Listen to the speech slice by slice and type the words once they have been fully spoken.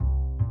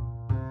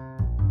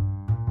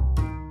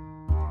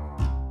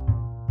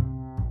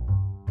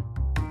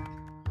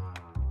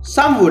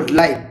Some would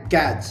like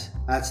cats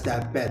as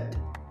their pet,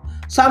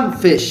 some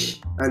fish,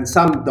 and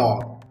some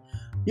dog.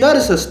 Here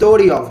is a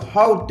story of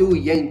how two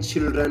young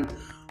children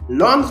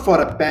longs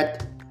for a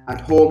pet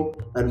at home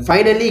and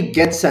finally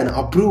gets an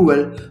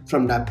approval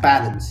from their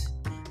parents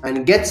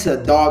and gets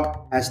a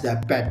dog as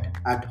their pet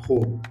at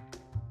home.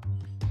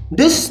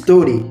 This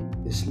story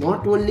is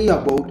not only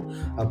about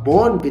a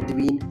bond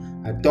between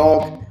a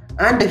dog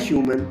and a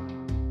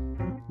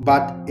human,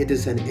 but it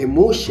is an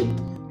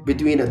emotion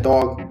between a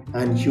dog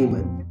and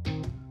human.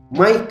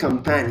 My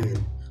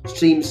Companion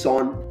streams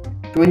on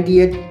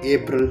 20th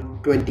April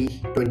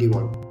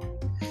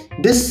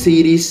 2021. This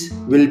series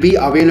will be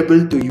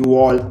available to you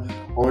all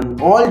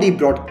on all the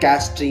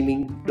broadcast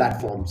streaming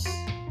platforms.